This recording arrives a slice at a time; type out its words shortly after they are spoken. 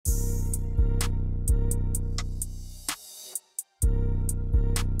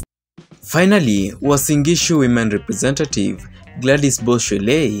Finally, Uasin Gishu women representative Gladys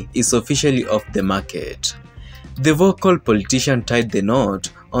Shollei is officially off the market. The vocal politician tied the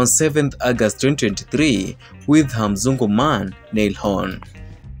knot on 7th August 2023 with her Mzungu man Neil Horn.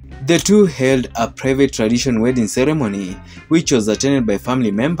 The two held a private traditional wedding ceremony which was attended by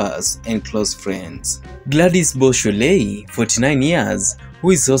family members and close friends. Gladys Shollei, 49 years, who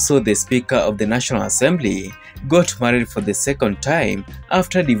is also the Speaker of the National Assembly, got married for the second time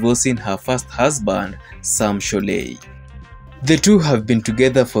after divorcing her first husband, Sam Shollei. The two have been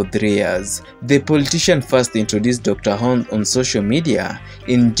together for 3 years. The politician first introduced Dr. Horn on social media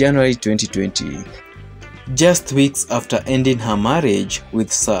in January 2020, just weeks after ending her marriage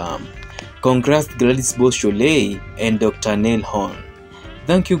with Sam. Congrats Gladys Shollei and Dr. Neil Horn.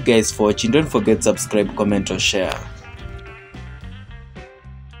 Thank you guys for watching. Don't forget to subscribe, comment or share.